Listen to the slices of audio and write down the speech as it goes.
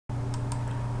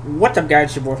What's up, guys?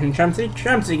 It's your boy from Chumsy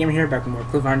Game here, back with more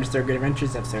ClueFinders Third Good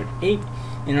Adventures, episode 8.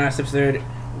 In the last episode,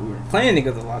 we were planning to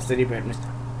go to the Lost City, but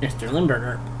Mr.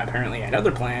 Limburger apparently had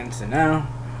other plans, so now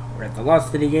we're at the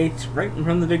Lost City gates, right in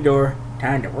front of the big door.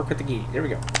 Time to work with the key. There we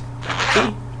go.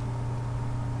 Key.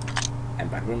 And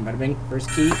bada boom, bada bing.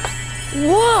 First key.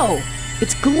 Whoa!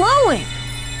 It's glowing!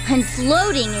 And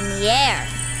floating in the air.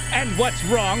 And what's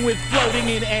wrong with floating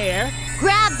in air?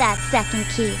 Grab that second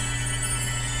key.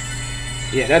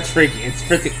 Yeah, that's freaky.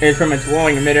 It's from its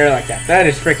glowing in midair like that. That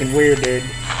is freaking weird, dude.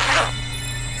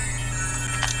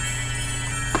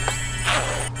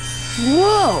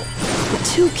 Whoa! The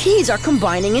two keys are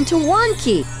combining into one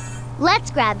key. Let's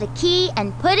grab the key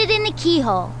and put it in the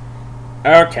keyhole.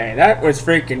 Okay, that was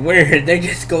freaking weird. They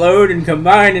just glowed and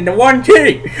combined into one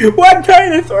key. What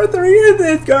kind of sorcery is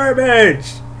this garbage?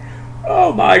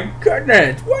 Oh my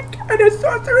goodness. What kind of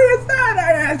sorcery is that,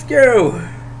 I ask you?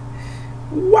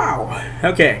 Wow.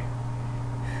 Okay.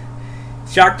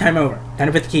 Shock time over. Time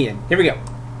to put the key in. Here we go.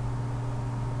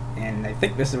 And I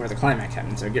think this is where the climax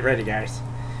happens, so get ready, guys.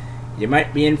 You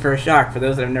might be in for a shock. For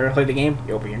those that have never played the game,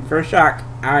 you'll be in for a shock.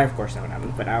 I, of course, know what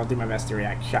happens, but I'll do my best to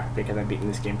react to shock because I've beaten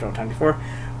this game 12 times before.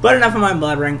 But enough of my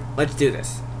blabbering. Let's do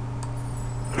this.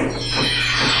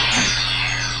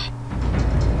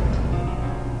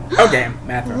 Oh, damn.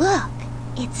 Mathra. Look,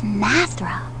 it's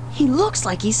Mathra. He looks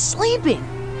like he's sleeping.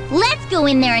 Let's go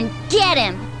in there and get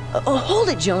him. Hold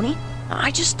it, Joni.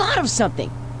 I just thought of something.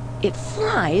 It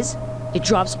flies, it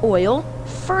drops oil,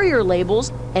 furrier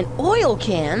labels, and oil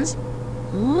cans.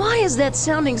 Why is that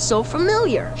sounding so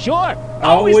familiar? Sure.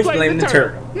 Always blame the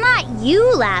turtle. Not you,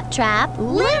 Laptrap.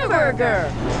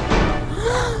 Limburger!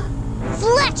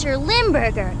 Fletcher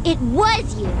Limburger. It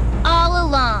was you all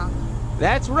along.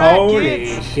 That's right, Holy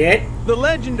kids. shit. The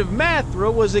legend of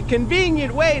Mathra was a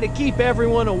convenient way to keep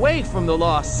everyone away from the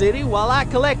Lost City while I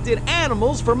collected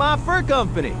animals for my fur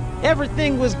company.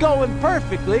 Everything was going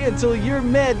perfectly until your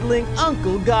meddling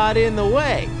uncle got in the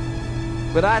way.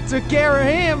 But I took care of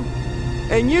him,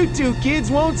 and you two kids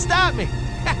won't stop me.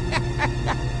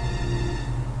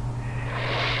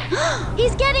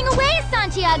 He's getting away,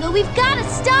 Santiago. We've got to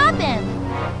stop him.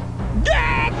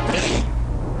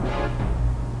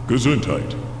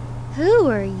 Gesundheit. Who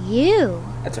are you?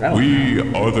 That's what I want. We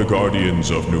are the Guardians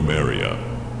of Numeria.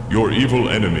 Your evil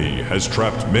enemy has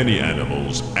trapped many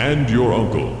animals and your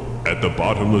uncle at the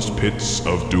bottomless pits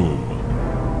of doom.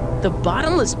 The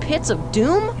bottomless pits of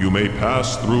doom? You may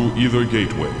pass through either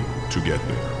gateway to get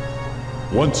there.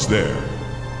 Once there,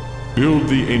 build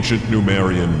the ancient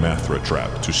Numerian Mathra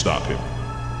trap to stop him.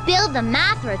 Build the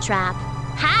Mathra trap.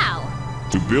 How?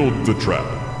 To build the trap,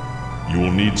 you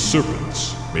will need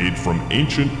serpents made from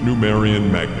ancient Numerian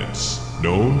magnets,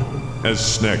 known as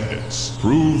snagnets.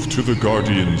 Prove to the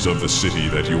Guardians of the city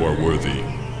that you are worthy,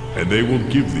 and they will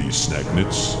give these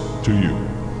snagnets to you.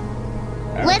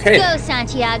 Let's go,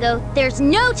 Santiago. There's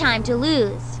no time to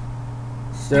lose.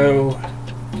 So,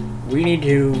 we need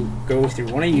to go through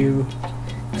one of you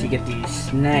to get these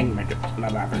snag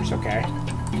mappers, okay?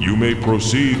 You may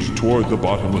proceed toward the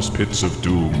bottomless pits of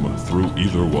doom through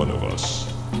either one of us.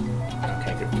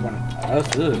 Okay, good one.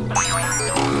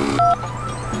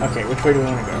 Okay, which way do we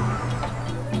want to go?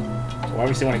 Well,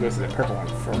 obviously we want to go through the purple one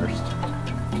first.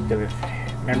 Because if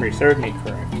memory serves me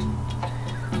correct,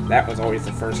 that was always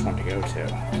the first one to go to.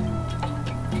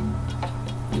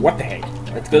 What the heck?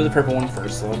 Let's go to the purple one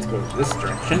first, so let's go this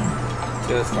direction. Let's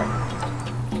go this way.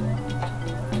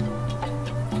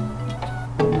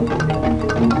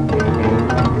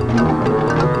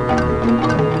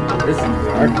 This is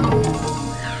bizarre.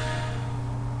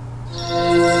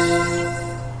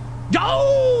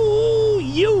 Oh,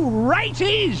 you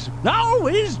righties!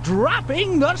 Always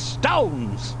dropping the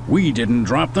stones. We didn't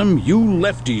drop them, you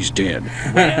lefties did.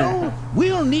 Well,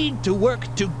 we'll need to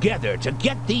work together to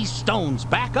get these stones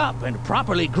back up and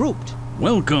properly grouped.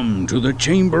 Welcome to the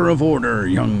Chamber of Order,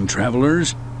 young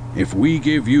travelers. If we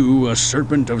give you a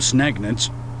serpent of snagnets,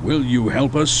 will you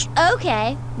help us?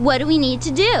 Okay, what do we need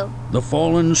to do? The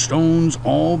fallen stones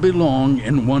all belong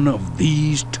in one of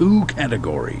these two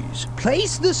categories.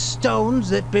 Place the stones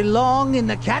that belong in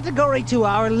the category to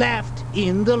our left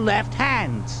in the left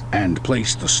hands. And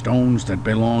place the stones that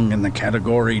belong in the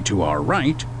category to our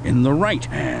right in the right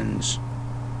hands.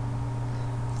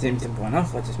 Seems simple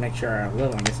enough. Let's just make sure our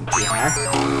little one isn't too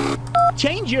high.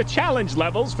 Change your challenge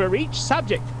levels for each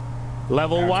subject.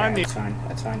 Level Okay, 1 that's is... fine.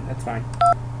 That's fine. That's fine.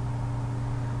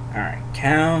 Alright,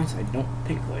 cows. I don't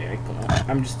think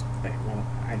I'm just... Well,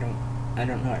 I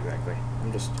don't know exactly.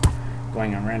 I'm just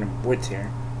going on random woods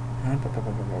here.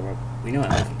 We know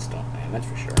elephants don't land, that's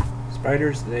for sure.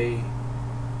 Spiders, they...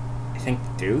 I think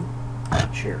do?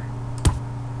 Not sure.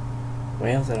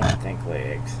 Whales, I don't think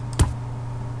lay eggs.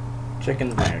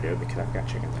 Chickens, I do because I've got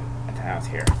chickens at the house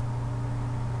here.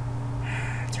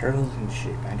 Turtles and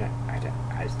sheep. I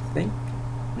think.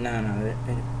 No,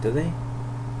 do they?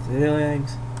 Do they lay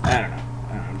eggs? I don't know.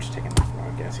 I'm just taking a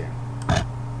wild guess here.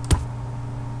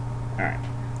 Alright.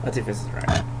 Let's see if this is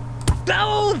right.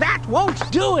 Oh, that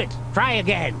won't do it! Try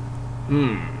again.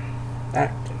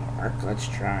 That didn't work. Let's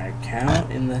try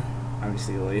count in the...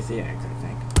 Obviously, he lays the eggs, I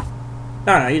think.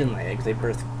 No, he didn't lay eggs. They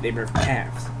birth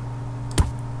calves.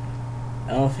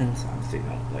 Elephants, obviously,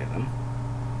 don't lay them.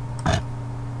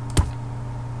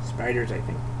 Spiders, I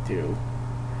think, do.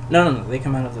 No. They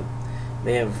come out of the...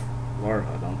 They have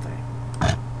larvae, don't they?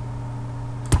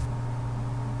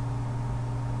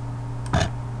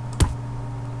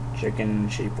 Chicken,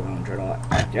 sheep, whale, and turtle.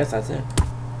 I guess that's it.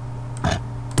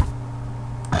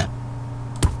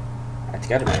 That's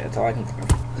gotta be it. That's all I can think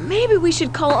of. Maybe we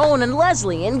should call Owen and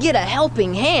Leslie and get a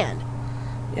helping hand.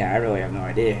 Yeah, I really have no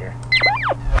idea here.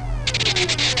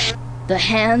 The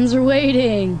hands are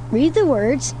waiting. Read the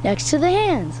words next to the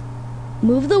hands.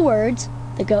 Move the words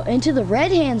that go into the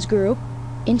red hands group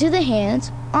into the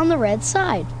hands on the red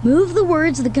side. Move the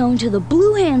words that go into the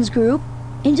blue hands group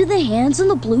into the hands on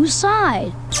the blue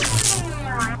side.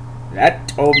 That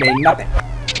told me nothing.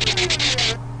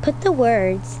 Put the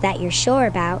words that you're sure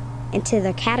about into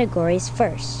the categories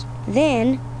first.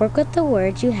 Then work with the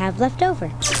words you have left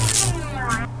over.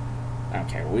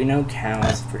 Okay, we know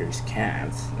cows produce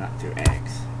calves, not through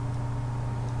eggs.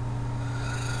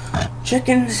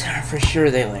 Chickens, for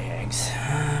sure they lay eggs.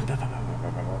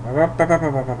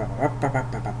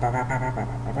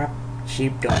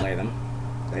 Sheep don't lay them.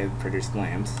 They produce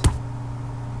lambs.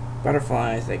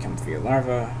 Butterflies, they come via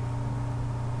larvae.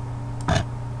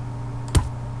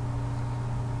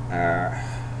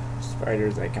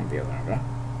 Spiders, they come via larvae.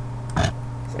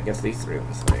 So I guess these three of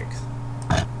us lay eggs.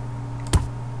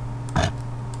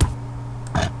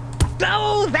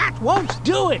 Oh, that won't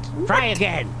do it! Try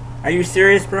again. Are you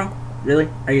serious, bro? Really?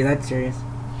 Are you that serious?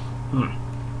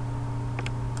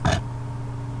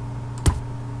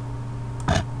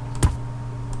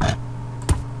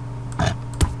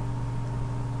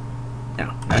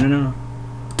 No.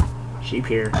 Sheep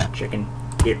here, chicken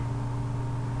here,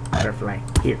 butterfly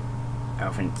here,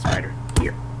 elephant, spider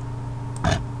here.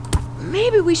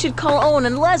 Maybe we should call Owen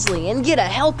and Leslie and get a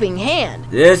helping hand.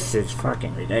 This is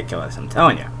fucking ridiculous, I'm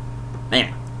telling you.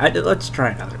 Man, let's try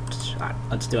another shot.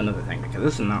 Let's do another thing because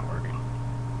this is not working.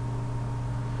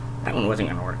 That one wasn't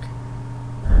gonna work.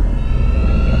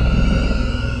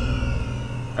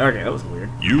 Okay, that was weird.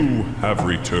 You have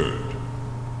returned.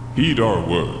 Heed our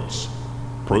words.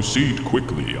 Proceed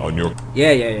quickly on your...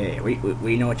 Yeah. We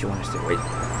know what you want us to do. Wait.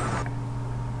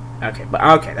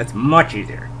 Okay, that's much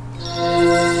easier.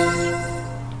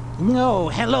 No,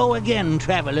 hello again,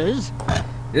 travelers.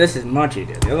 This is much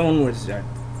easier. The other one was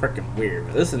freaking weird,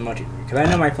 but this is much easier because I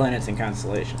know my planets and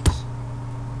constellations.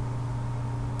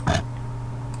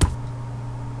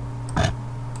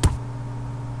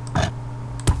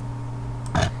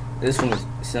 This one was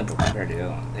simple compared to the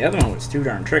other one. The other one was too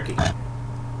darn tricky.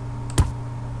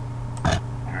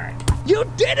 You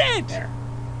did it! There.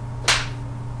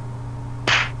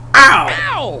 Ow!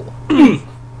 Ow!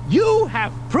 You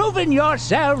have proven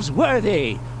yourselves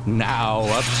worthy. Now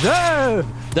observe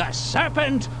the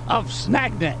Serpent of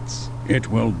Snagnets. It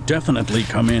will definitely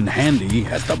come in handy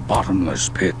at the bottomless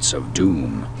pits of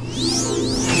doom.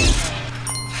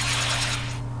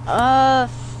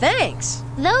 Thanks.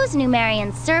 Those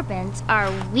Numerian serpents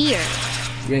are weird.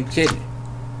 You ain't kidding.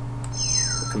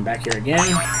 We'll come back here again.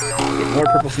 Get more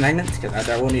purple snagnets, because I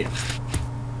doubt we'll need them.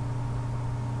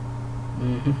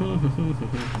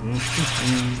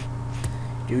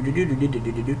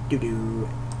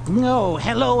 No,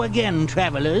 hello again,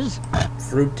 travelers.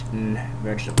 Fruit and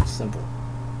vegetables, simple.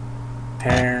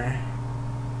 Pear,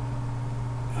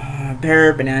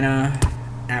 banana,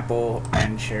 apple,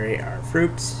 and cherry are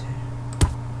fruits.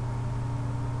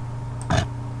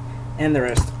 And the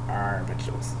rest are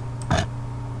vegetables.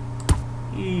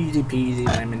 Easy peasy,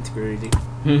 lemon squeezy.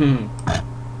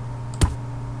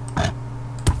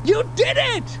 You did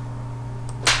it!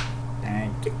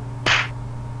 Thank you.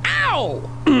 Ow!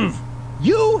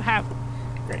 You have...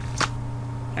 Great.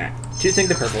 Alright, choosing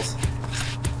the purples.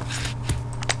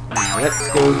 Now let's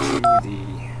go to the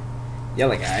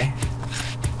yellow guy.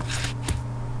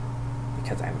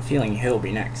 Because I have a feeling he'll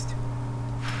be next.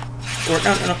 Or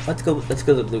no, let's go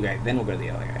to the blue guy, then we'll go to the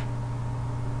yellow guy.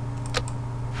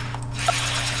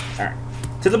 Alright.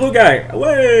 To the blue guy!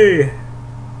 Away!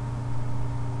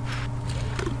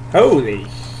 Holy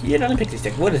shit on a pixie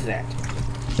stick, what is that?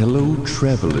 Hello,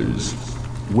 travelers.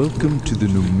 Welcome to the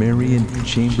Numerian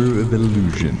Chamber of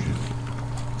Illusion.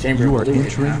 You are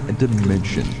entering a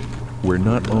dimension where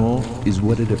not all is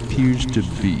what it appears to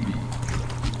be.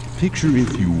 Picture,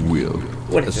 if you will,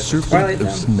 a serpent of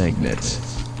snagnets.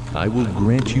 I will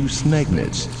grant you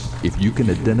snagnets if you can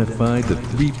identify the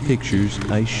 3 pictures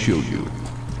I show you.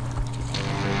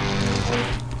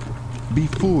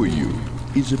 Before you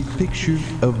is a picture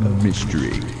of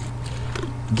mystery.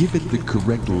 Give it the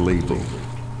correct label.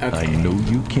 I know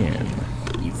you can.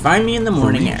 You find me in the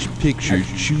morning. For each picture,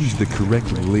 choose the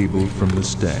correct label from the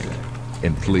stack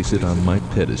and place it on my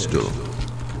pedestal.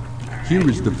 Here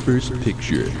is the first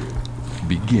picture.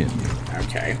 Begin.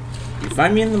 Okay. You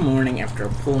find me in the morning after a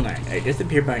pool night. I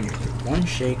disappear by noon. One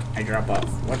shake, I drop off.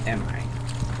 What am I?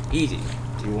 Easy.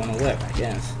 Do you want to live? I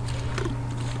guess.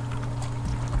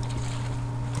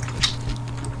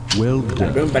 Well done.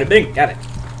 Bada boom, bada bing. Got it.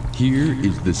 Here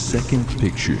is the second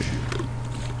picture.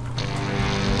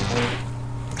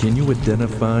 Can you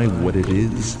identify what it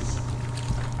is?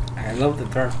 I love the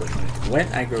dark when it's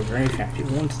wet. I grow very fast.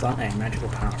 People once thought I had magical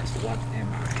powers. What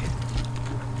am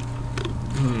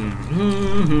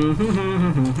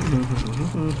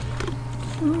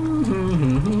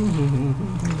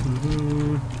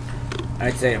I?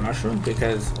 I'd say a mushroom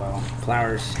because, well,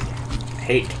 flowers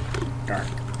hate dark.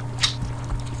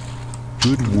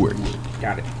 Good work.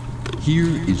 Got it. Here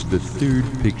is the third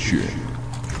picture.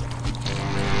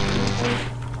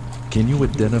 Can you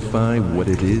identify what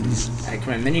it is? I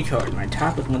come in many colors. My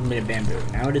top is made of bamboo.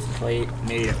 Now it is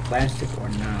made of plastic or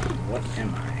non. What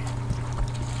am I?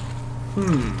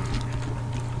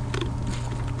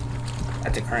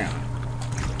 That's a crayon.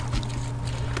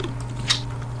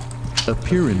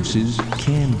 Appearances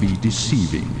can be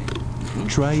deceiving.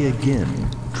 Try again,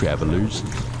 travelers.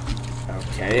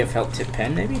 Okay, a felt tip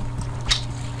pen, maybe?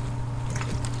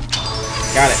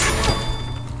 Got it.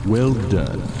 Well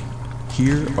done.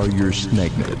 Here are your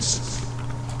snagnets.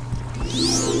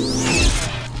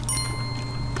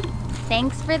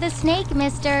 Thanks for the snake,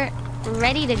 mister.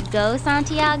 Ready to go,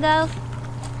 Santiago?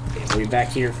 Okay, we'll be back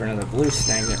here for another blue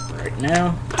snagnet right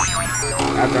now.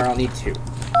 After I'll need 2.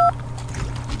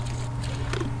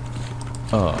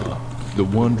 Ah, the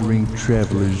wandering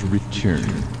travelers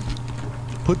return.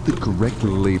 Put the correct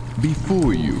label.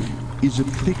 Before you is a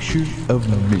picture of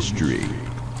mystery.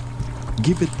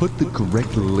 Put the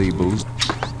correct labels.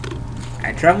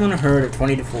 I travel in a herd of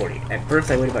 20 to 40. At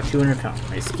first I weighed about 200 pounds.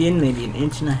 My skin may be 1.5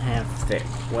 inches thick.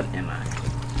 What am I?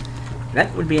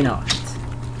 That would be an elephant.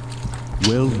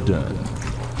 Well done.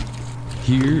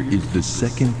 Here is the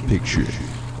second picture.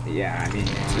 Yeah, I mean,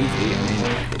 it's easy. I mean,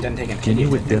 it doesn't take an Can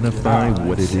you identify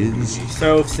what it is?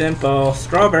 So simple.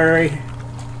 Strawberry.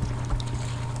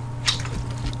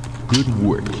 Good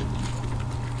work.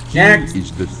 Here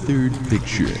is the third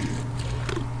picture.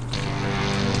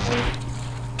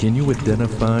 Can you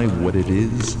identify what it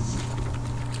is?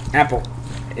 Apple.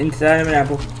 Inside of an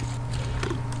apple.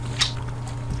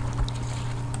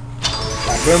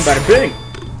 Bada boom, bada bing.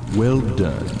 Well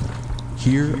done.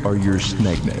 Here are your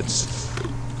snagnets.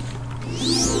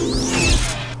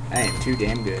 I am too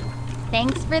damn good.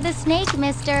 Thanks for the snake,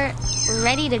 mister.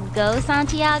 Ready to go,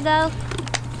 Santiago?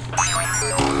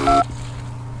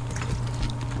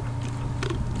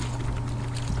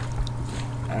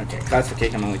 Okay,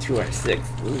 classification, I'm only 2 out of 6.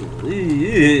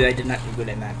 Ooh, I did not do good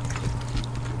in that.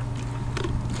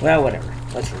 Well, whatever.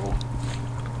 Let's roll.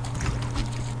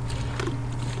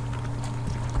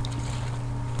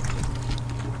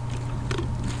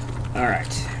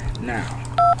 Alright, now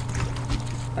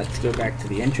let's go back to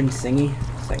the entrance thingy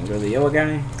so I can go to the yellow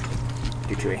guy,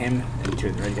 do 2 of him, then 2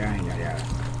 of the red guy, and yada yada.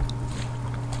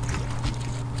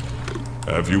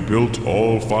 Have you built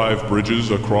all 5 bridges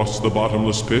across the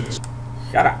bottomless pits?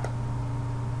 Shut up.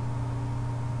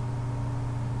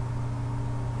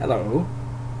 Hello?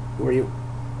 Who are you?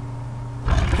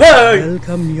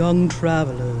 Welcome, young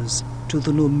travelers, to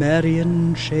the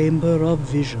Numerian Chamber of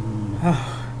Vision.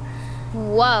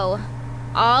 Whoa.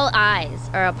 All eyes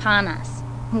are upon us.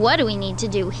 What do we need to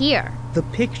do here? The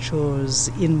pictures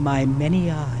in my many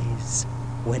eyes,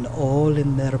 when all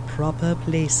in their proper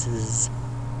places,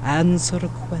 answer a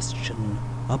question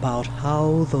about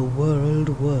how the world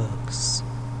works.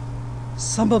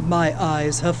 Some of my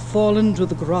eyes have fallen to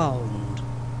the ground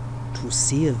to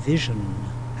see a vision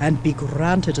and be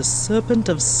granted a serpent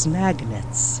of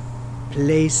snagnets.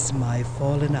 Place my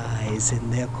fallen eyes in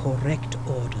their correct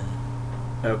order.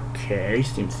 Okay,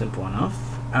 seems simple enough.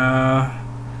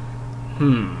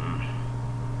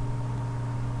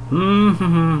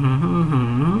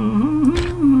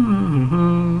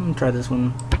 Try this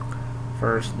one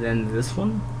first, then this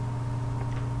one.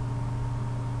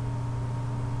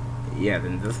 Yeah,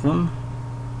 then this one.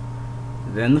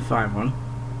 Then the 5 one.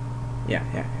 Yeah.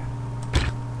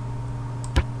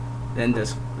 Then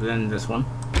this one.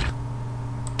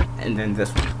 And then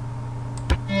this one.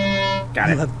 Got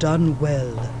it. You have done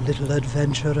well, little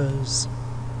adventurers.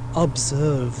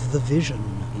 Observe the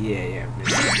vision. Yeah.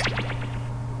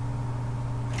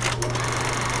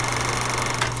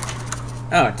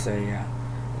 Oh, it's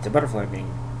a butterfly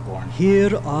being born.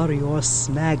 Here are your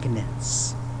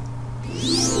snagnets.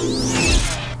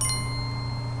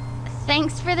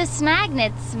 Thanks for the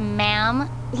snagnets, ma'am.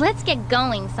 Let's get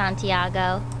going,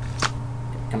 Santiago.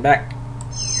 Come back.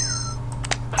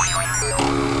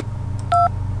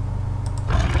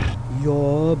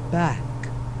 You're back.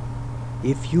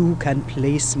 If you can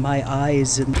place my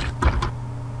eyes in...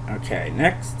 Okay,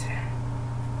 next.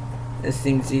 This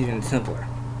seems even simpler.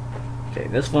 Okay,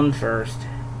 this one first.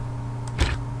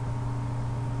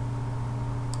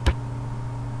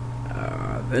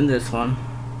 Then this one,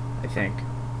 I think.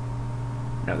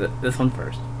 No, this one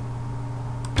first.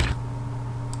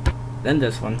 Then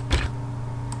this one.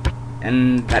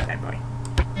 And that bad boy.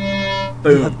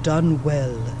 Boom. You have done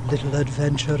well, little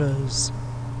adventurers.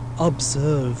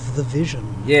 Observe the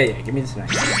vision. Yeah, give me this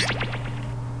knife.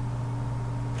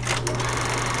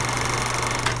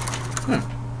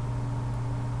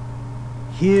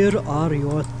 Here are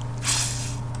your...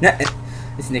 Nah,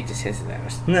 this Nick just hisses at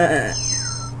us. Nah.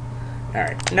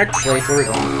 Alright, next place, where are we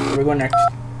going? Where are we going next?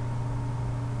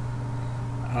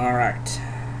 Alright.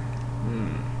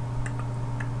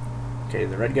 Okay,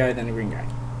 the red guy, then the green guy.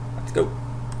 Let's go.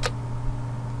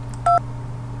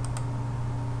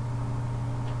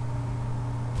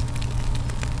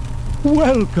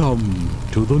 Welcome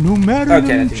to the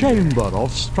Numerian Chamber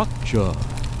of Structure.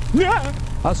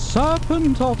 A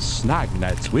serpent of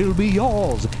snagnets will be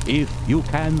yours if you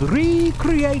can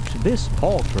recreate this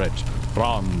portrait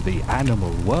from the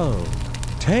animal world.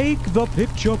 Take the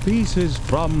picture pieces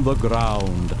from the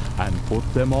ground and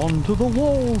put them onto the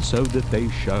wall so that they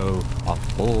show a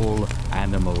full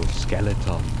animal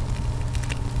skeleton.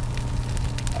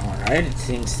 Alright, it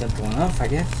seems simple enough, I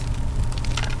guess.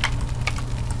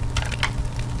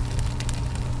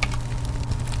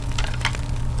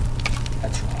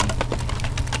 That's wrong.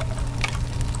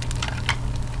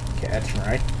 Okay, that's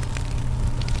right.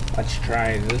 Let's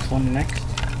try this one next.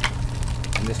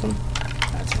 And this one.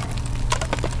 That's wrong.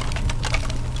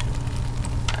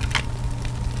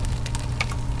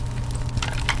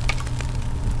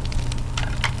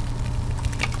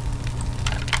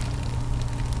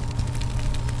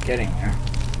 Getting there.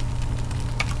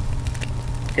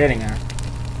 Getting there.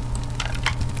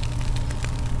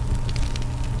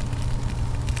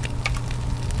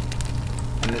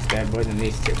 And this bad boy, then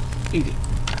these two. Easy.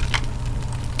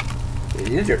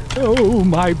 Lizard. Oh,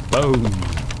 my bones.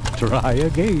 Try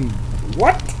again.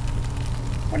 What?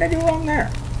 What did I do wrong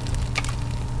there?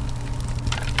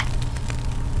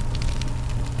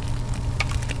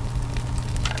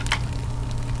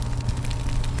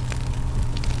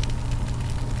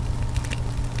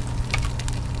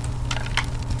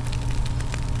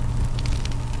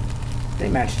 They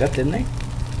matched up, didn't they?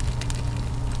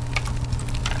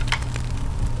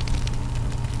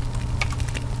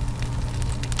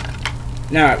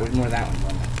 No, it was more that one,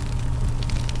 wasn't it?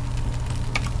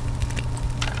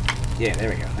 Yeah, there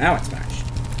we go. Now it's matched.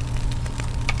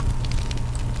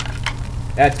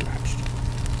 That's matched.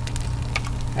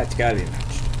 That's gotta be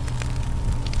matched.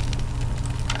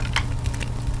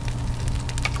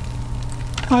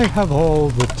 I have all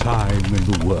the time in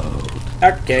the world.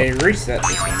 Okay, reset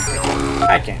this one.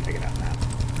 I can't pick it up now.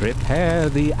 Prepare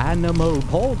the animal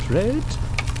portrait.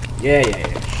 Yeah.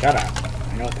 Shut up.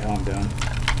 I know what the hell I'm doing.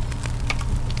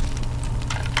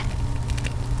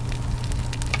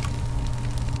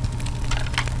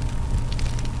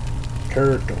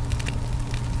 Turtle.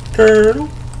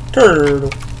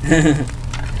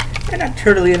 You're not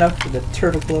turtly enough for the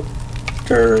turtle club.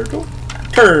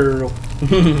 Turtle.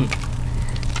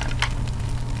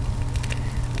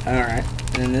 Alright,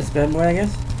 and then this bad boy, I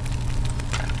guess?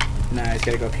 Nah, he's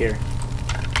gotta go up here.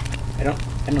 I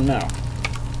don't know.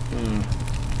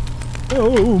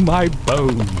 Oh, my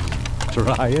bones.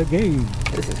 Try again.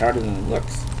 This is harder than it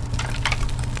looks.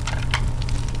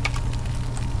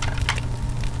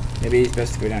 Maybe he's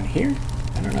best to go down here?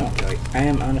 I don't know. Like, I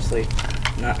am honestly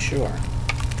not sure.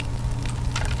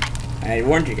 I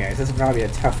warned you guys, this is probably a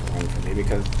tough one for me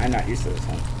because I'm not used to this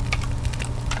one.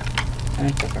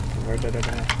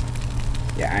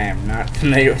 Yeah, I am not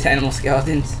familiar with animal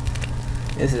skeletons.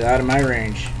 This is out of my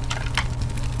range.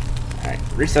 Alright,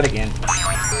 reset again.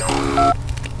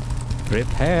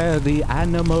 Prepare the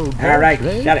animal portrait. Alright,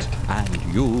 got it.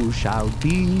 And you shall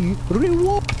be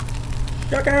rewarded.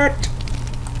 Chuck it!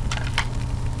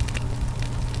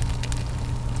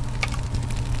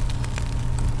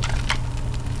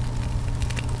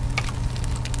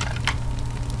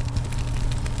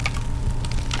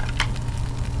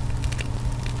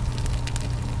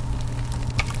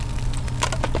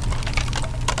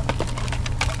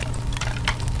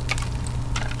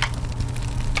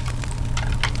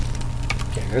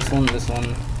 This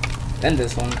one, then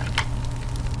this one,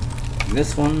 and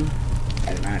this one,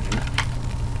 I'd imagine.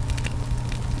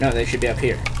 No, they should be up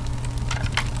here.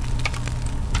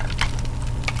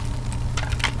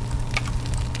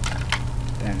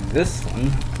 Then this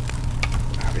one,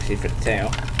 obviously for the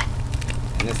tail,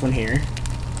 and this one here.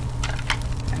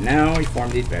 And now we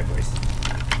form these bad boys.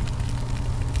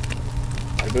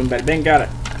 Bada boom, bada bing, got it.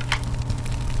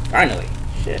 Finally,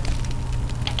 shit.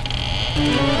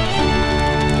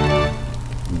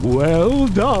 Well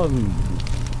done.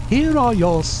 Here are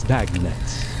your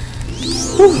snagnets.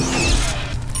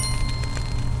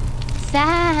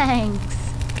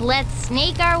 Thanks. Let's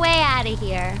sneak our way out of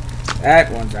here.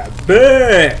 That one's a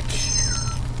bitch.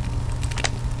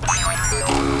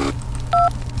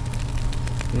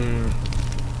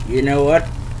 You know what?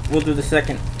 We'll do the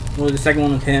second. We'll do the second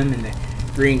one with him and the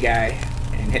green guy,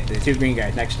 and hit the two green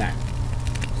guys next time.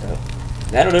 So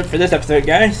that'll do it for this episode,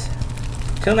 guys.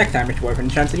 Till next time, it's your boyfriend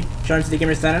Joni City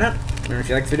Gamer signing out. Remember, if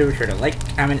you like this video, be sure to like,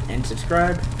 comment, and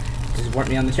subscribe to support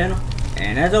me on the channel.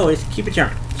 And as always, keep it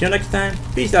charming. Till next time,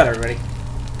 peace out, everybody.